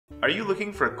Are you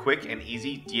looking for a quick and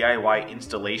easy DIY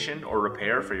installation or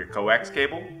repair for your coax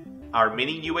cable? Our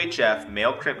Mini UHF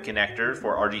Male Crimp connector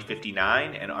for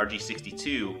RG59 and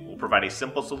RG62 will provide a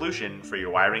simple solution for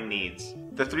your wiring needs.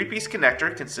 The 3-piece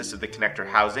connector consists of the connector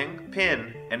housing,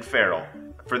 pin, and ferrule.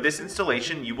 For this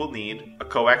installation you will need a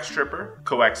coax stripper,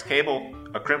 coax cable,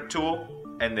 a crimp tool,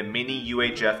 and the Mini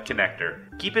UHF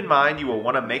connector. Keep in mind you will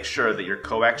want to make sure that your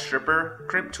coax stripper,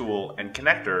 crimp tool, and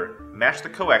connector match the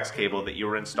coax cable that you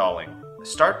are installing.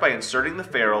 Start by inserting the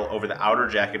ferrule over the outer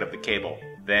jacket of the cable.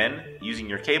 Then, using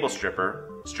your cable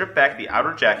stripper, strip back the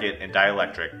outer jacket and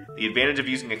dielectric. The advantage of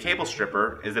using a cable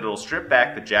stripper is that it will strip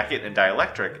back the jacket and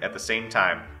dielectric at the same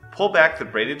time. Pull back the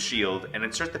braided shield and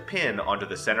insert the pin onto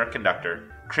the center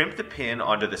conductor. Crimp the pin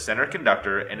onto the center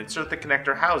conductor and insert the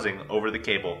connector housing over the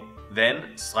cable.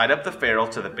 Then, slide up the ferrule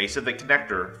to the base of the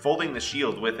connector, folding the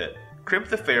shield with it. Crimp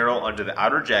the ferrule onto the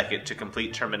outer jacket to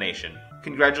complete termination.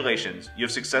 Congratulations, you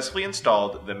have successfully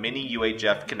installed the Mini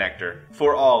UHF connector.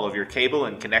 For all of your cable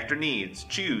and connector needs,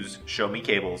 choose Show Me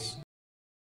Cables.